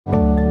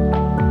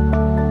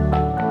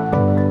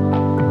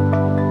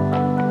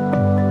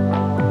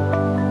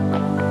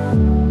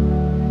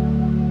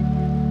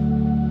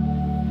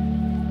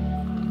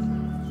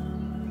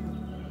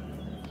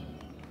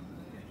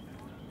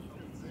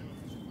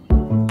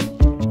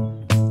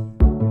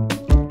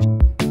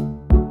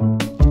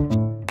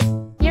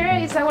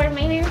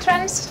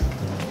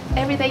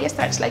every day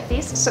starts like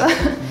this. So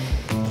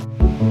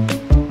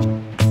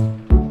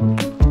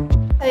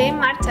I'm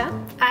Marta.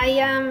 I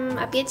am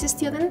a PhD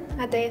student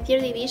at the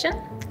third division,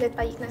 led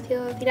by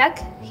Ignacio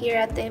Dirac, here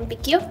at the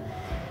MPQ.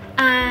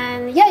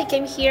 And yeah, I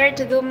came here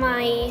to do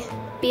my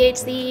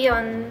PhD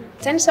on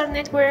sensor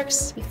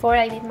networks. Before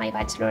I did my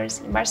bachelor's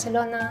in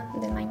Barcelona,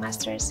 then my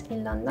master's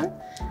in London.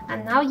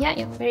 And now, yeah,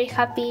 I'm very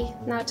happy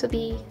now to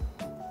be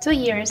 2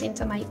 years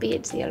into my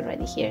PhD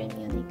already here in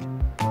Munich.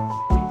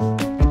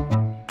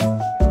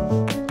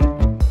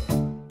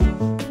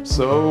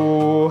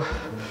 So,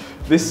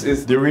 this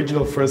is the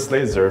original first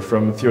laser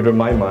from Theodor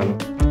Neumann.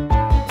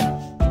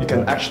 You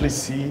can actually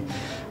see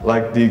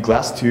like the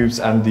glass tubes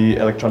and the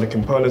electronic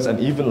components and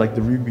even like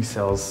the ruby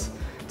cells.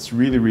 It's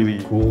really, really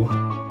cool.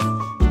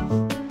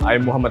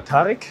 I'm Muhammad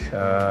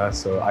Tariq,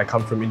 so I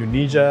come from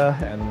Indonesia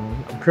and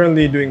I'm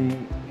currently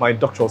doing my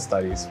doctoral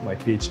studies, my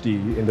PhD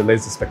in the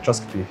laser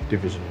spectroscopy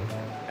division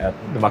at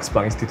the Max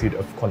Planck Institute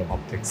of Quantum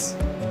Optics.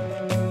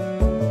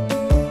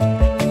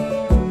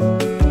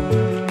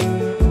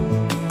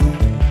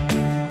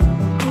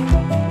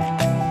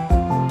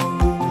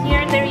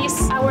 Here there is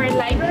our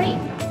library.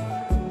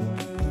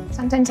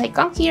 Sometimes I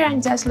come here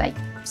and just like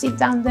sit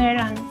down there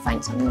and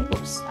find some new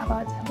books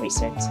about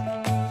research.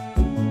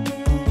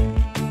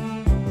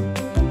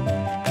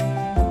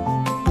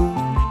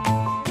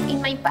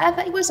 In my path,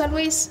 I was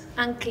always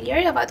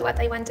unclear about what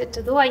I wanted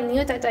to do. I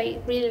knew that I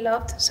really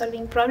loved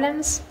solving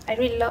problems. I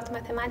really loved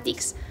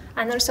mathematics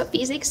and also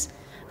physics.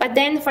 But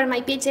then for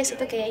my PhD, I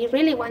said, okay, I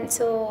really want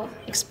to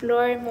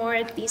explore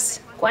more these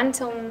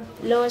quantum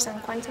laws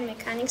and quantum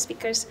mechanics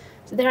because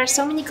there are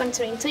so many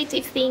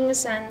counterintuitive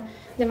things and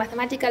the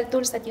mathematical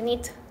tools that you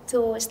need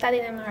to study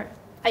them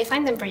I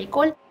find them very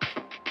cool.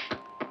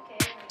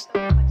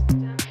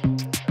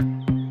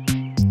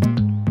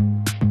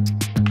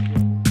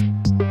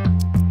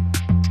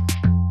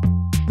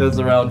 There's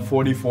around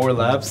 44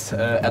 labs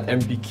at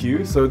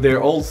MPQ, so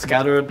they're all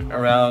scattered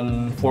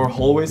around 4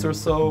 hallways or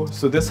so.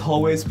 So this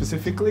hallway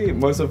specifically,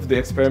 most of the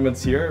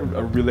experiments here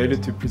are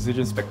related to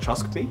precision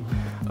spectroscopy.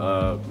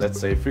 Let's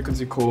say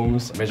frequency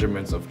combs,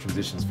 measurements of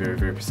transitions very,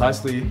 very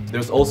precisely.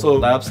 There's also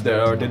labs that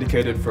are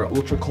dedicated for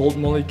ultra-cold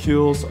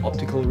molecules,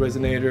 optical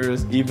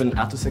resonators, even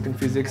attosecond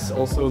physics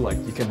also, like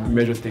you can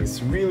measure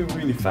things really,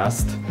 really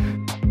fast.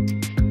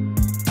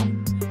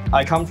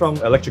 I come from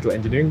electrical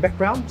engineering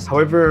background.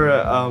 However,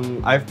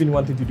 I've been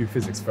wanting to do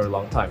physics for a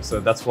long time,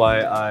 so that's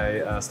why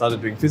I started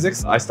doing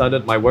physics. I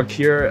started my work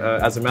here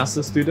as a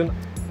master's student,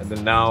 and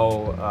then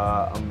now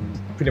I'm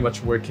pretty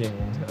much working,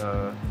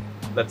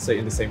 let's say,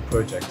 in the same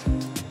project.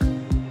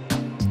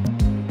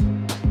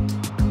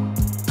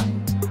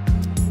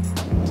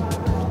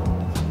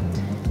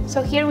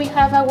 So here we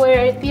have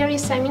our theory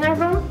seminar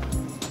room,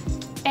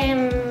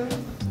 and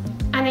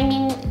I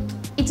mean,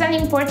 it's an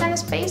important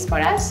space for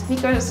us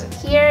because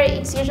here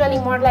it's usually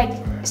more like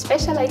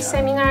specialized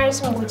seminars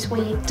in which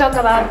we talk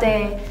about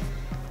the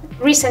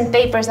recent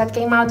papers that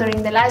came out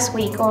during the last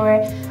week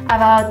or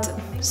about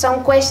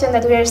some question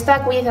that we are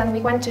stuck with and we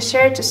want to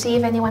share to see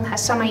if anyone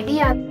has some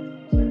idea.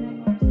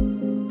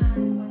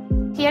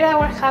 Here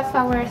we have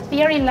our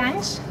theory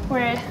lunch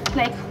where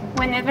like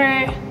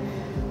whenever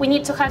we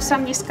need to have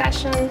some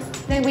discussion,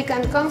 then we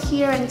can come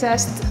here and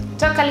just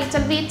talk a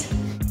little bit.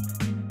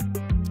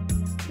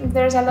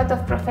 There's a lot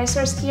of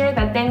professors here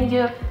that then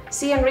you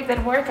see and read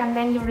their work and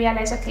then you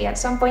realize, okay, at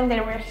some point they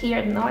were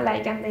here, no?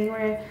 Like, and they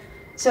were,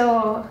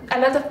 so a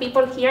lot of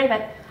people here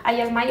that I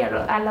admire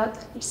a lot.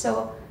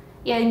 So,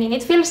 yeah, I mean,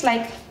 it feels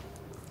like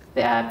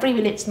a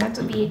privilege not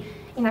to be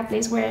in a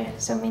place where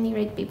so many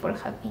great people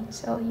have been,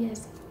 so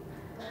yes.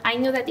 I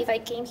knew that if I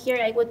came here,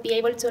 I would be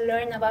able to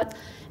learn about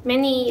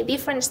many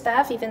different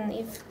stuff, even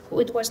if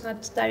it was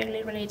not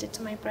directly related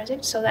to my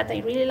project, so that I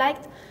really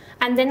liked.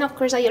 And then, of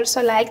course, I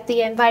also liked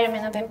the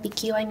environment of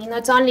MPQ. I mean,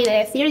 not only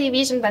the third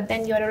division, but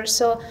then you're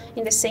also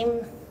in the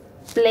same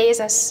place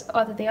as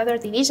the other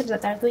divisions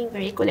that are doing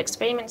very cool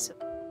experiments.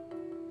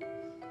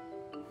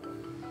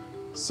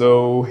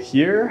 So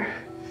here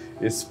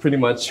is pretty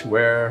much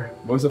where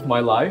most of my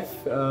life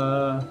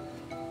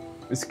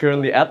is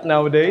currently at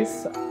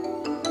nowadays.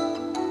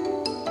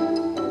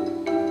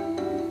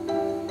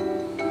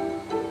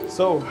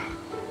 So,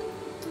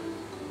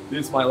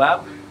 this is my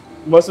lab.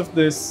 Most of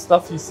the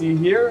stuff you see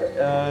here,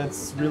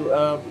 it's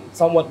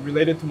somewhat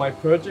related to my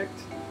project.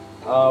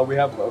 We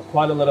have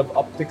quite a lot of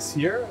optics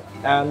here,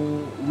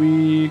 and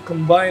we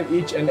combine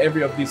each and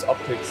every of these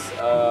optics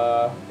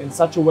in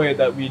such a way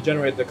that we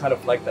generate the kind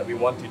of light that we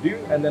want to do,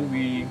 and then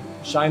we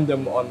shine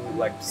them on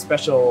like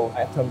special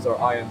atoms or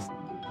ions.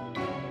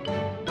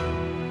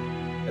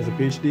 As a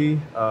PhD,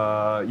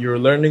 you're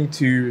learning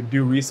to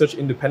do research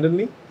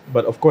independently,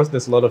 but of course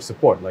there's a lot of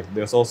support. Like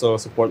there's also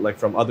support like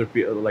from other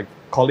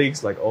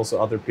colleagues, like also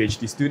other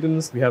PhD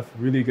students. We have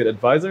really good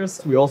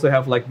advisors. We also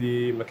have like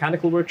the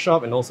mechanical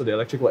workshop and also the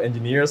electrical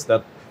engineers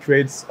that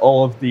creates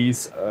all of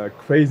these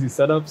crazy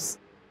setups.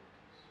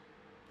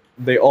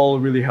 They all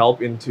really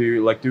help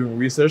into like doing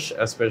research,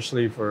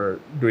 especially for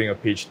doing a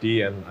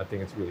PhD, and I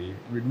think it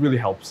really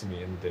helps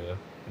me in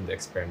the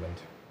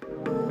experiment.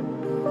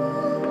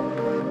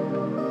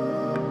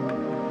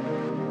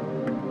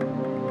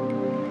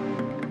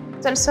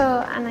 It's also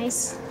a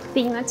nice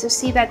thing to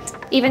see that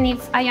even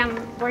if I am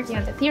working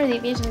at the theory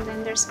division,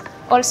 then there's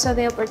also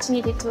the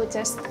opportunity to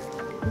just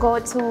go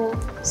to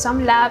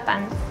some lab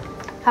and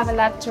have a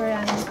lecture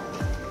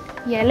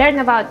and learn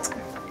about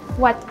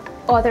what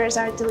others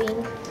are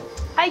doing.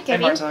 Hi,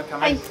 Kevin. Hey, Marta,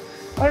 come in.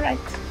 All right.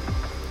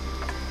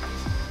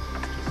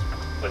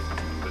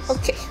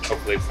 Okay.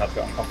 Hopefully it's not too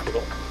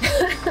uncomfortable.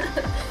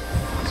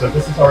 So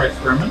this is our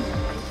experiment.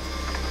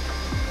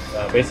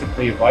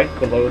 Basically, right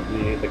below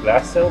the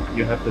glass cell,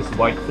 you have this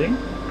white thing,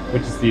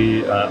 which is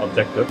the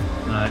objective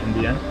in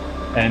the end.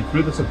 And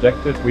through this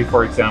objective, we,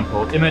 for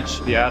example, image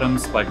the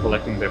atoms by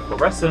collecting their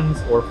fluorescence,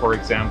 or, for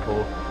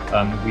example,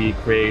 we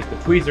create the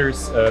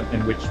tweezers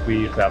in which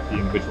we trap the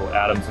individual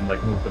atoms and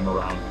move them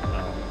around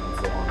and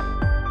so on.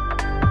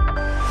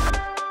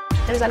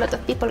 There's a lot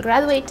of people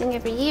graduating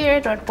every year,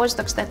 or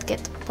postdocs that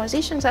get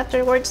positions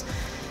afterwards.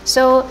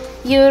 So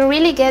you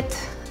really get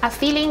a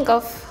feeling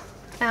of,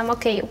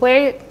 okay,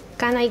 where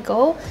can I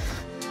go?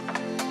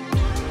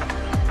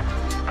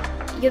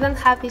 You don't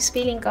have this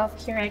feeling of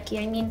hierarchy.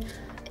 I mean,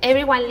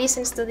 everyone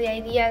listens to the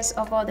ideas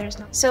of others.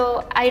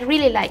 So I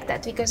really like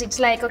that, because it's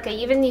like, okay,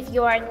 even if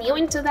you are new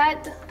into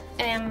that,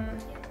 and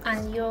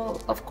you,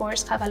 of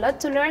course, have a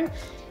lot to learn,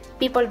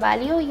 people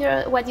value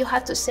what you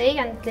have to say,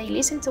 and they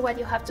listen to what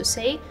you have to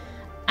say,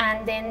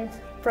 and then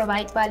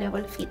provide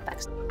valuable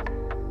feedbacks.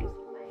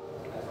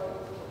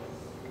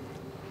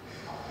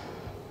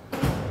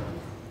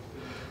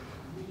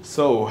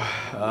 So,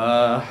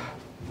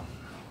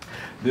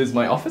 this is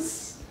my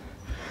office.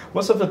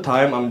 Most of the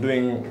time I'm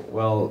doing,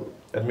 well,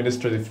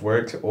 administrative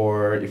work,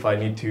 or if I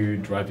need to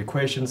drive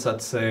equations,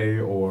 let's say,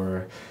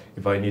 or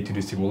if I need to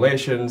do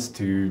simulations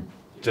to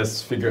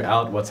just figure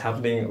out what's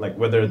happening, like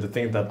whether the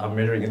thing that I'm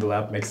measuring in the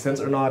lab makes sense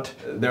or not.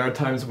 There are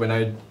times when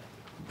I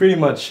pretty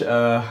much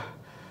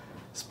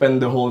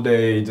spend the whole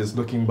day just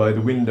looking by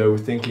the window,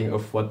 thinking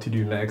of what to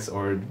do next,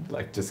 or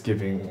just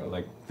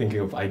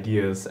thinking of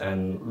ideas,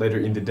 and later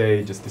in the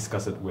day just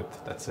discuss it with,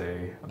 let's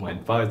say, my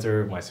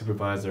advisor, my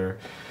supervisor,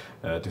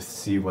 to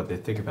see what they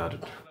think about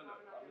it.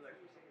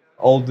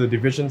 All the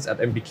divisions at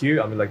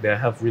MPQ, I mean, they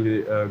have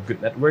really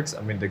good networks.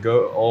 I mean, they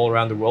go all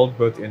around the world,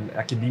 both in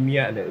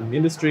academia and in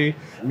industry.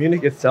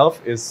 Munich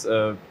itself is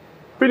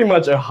pretty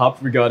much a hub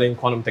regarding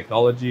quantum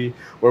technology.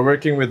 We're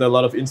working with a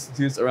lot of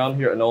institutes around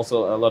here, and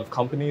also a lot of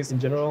companies in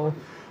general.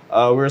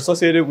 We're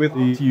associated with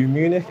the TU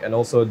Munich and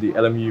also the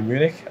LMU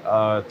Munich,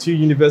 two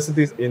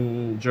universities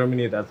in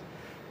Germany that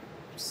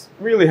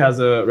really has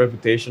a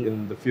reputation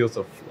in the fields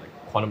of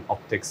quantum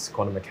optics,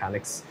 quantum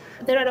mechanics.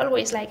 There are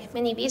always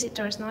many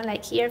visitors,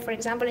 Like here, for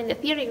example, in the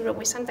theory group,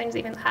 we sometimes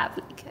even have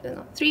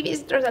 3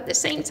 visitors at the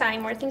same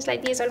time, or things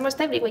like this. Almost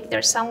every week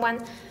there's someone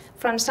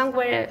from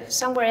somewhere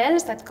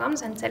else that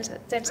comes and tells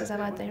us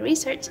about their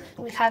research.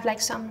 We have the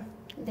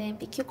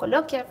MPQ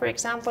colloquia, for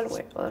example,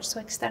 where also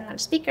external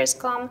speakers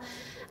come,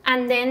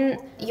 and then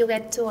you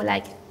get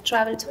to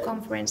travel to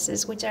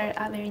conferences, which are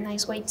a very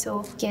nice way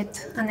to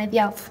get an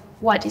idea of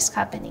what is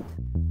happening.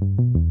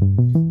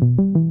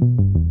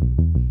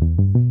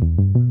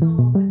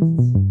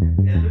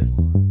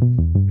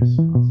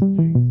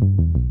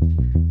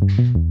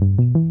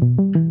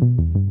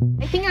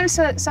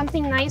 Also,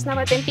 something nice now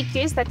about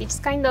MPQ is that it's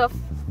kind of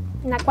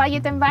in a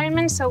quiet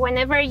environment, so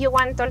whenever you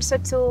want also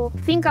to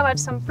think about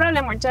some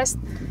problem or just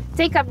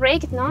take a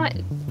break,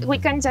 we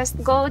can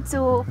just go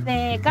to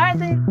the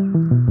garden.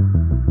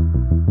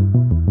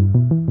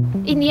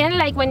 In the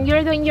end, when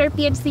you're doing your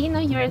PhD,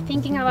 you're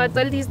thinking about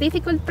all these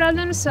difficult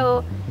problems,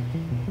 so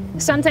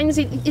sometimes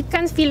it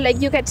can feel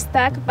like you get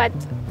stuck, but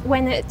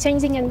when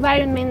changing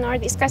environment or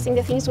discussing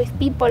the things with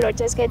people or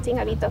just getting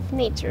a bit of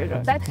nature,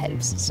 that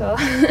helps. So.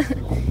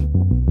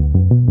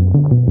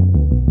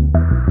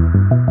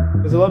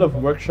 There's a lot of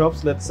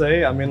workshops, let's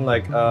say, I mean,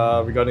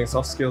 regarding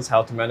soft skills,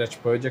 how to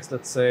manage projects,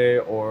 let's say,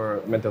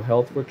 or mental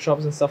health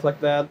workshops and stuff like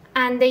that.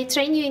 And they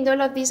train you in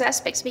all of these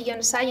aspects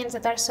beyond science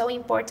that are so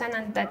important,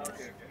 and that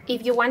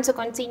if you want to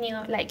continue,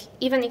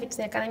 even if it's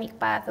the academic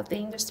path or the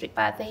industry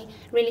path, they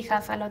really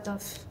have a lot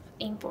of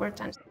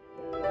importance.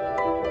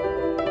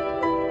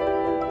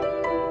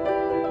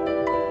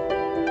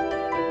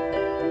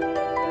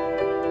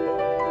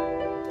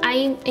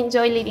 I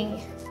enjoy living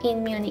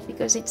in Munich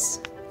because it's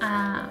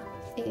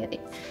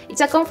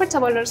a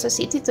comfortable also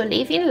city to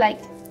live in,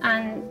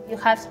 and you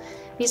have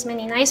these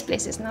many nice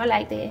places,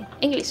 like the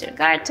English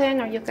Garden,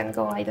 or you can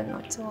go, I don't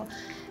know, to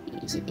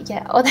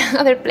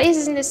other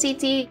places in the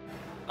city.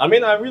 I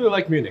mean, I really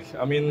like Munich.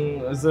 I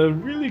mean, it's a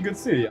really good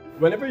city.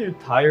 Whenever you're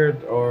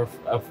tired of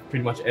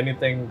pretty much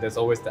anything, there's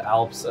always the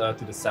Alps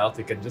to the south.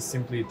 You can just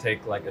simply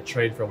take a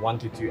train for 1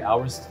 to 2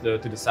 hours to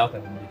the south,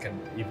 and you can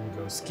even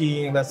go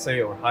skiing, let's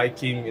say, or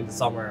hiking in the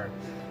summer.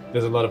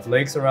 There's a lot of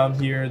lakes around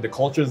here. The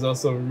culture is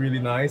also really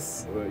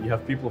nice. You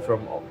have people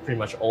from pretty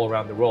much all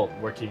around the world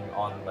working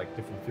on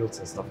different fields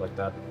and stuff like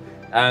that.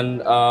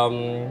 And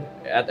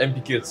at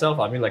MPQ itself,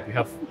 I mean, we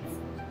have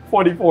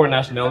 44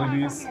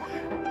 nationalities.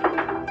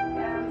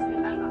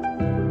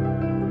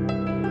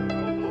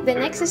 The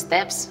next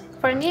steps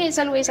For me, it's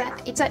always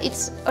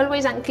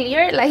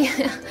unclear. Like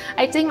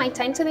I take my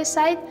time to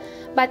decide,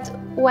 but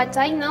what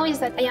I know is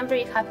that I am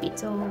very happy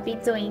to be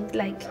doing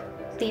like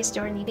this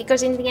journey,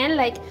 because in the end,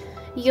 like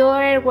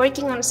you're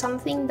working on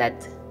something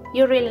that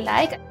you really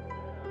like.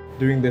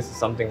 Doing this is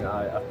something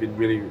I've been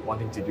really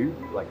wanting to do,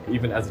 like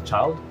even as a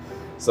child.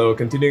 So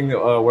continuing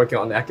working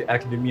on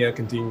academia,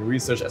 continuing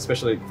research,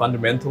 especially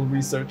fundamental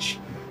research,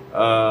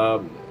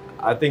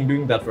 I think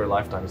doing that for a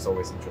lifetime is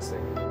always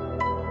interesting.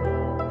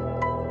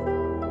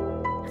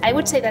 I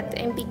would say that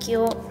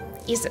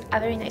MPQ is a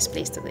very nice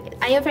place to do it.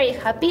 I am very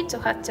happy to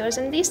have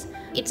chosen this.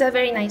 It's a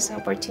very nice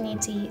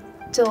opportunity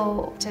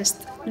to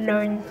just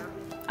learn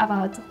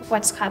about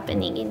what's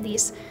happening in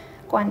this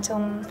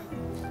quantum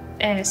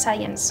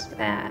science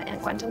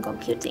and quantum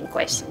computing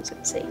questions,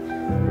 let's say.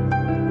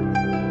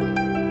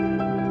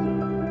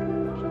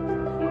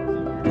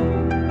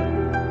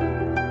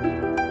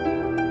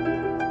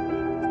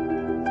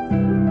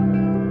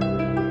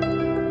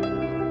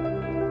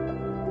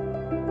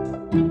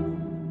 Thank you.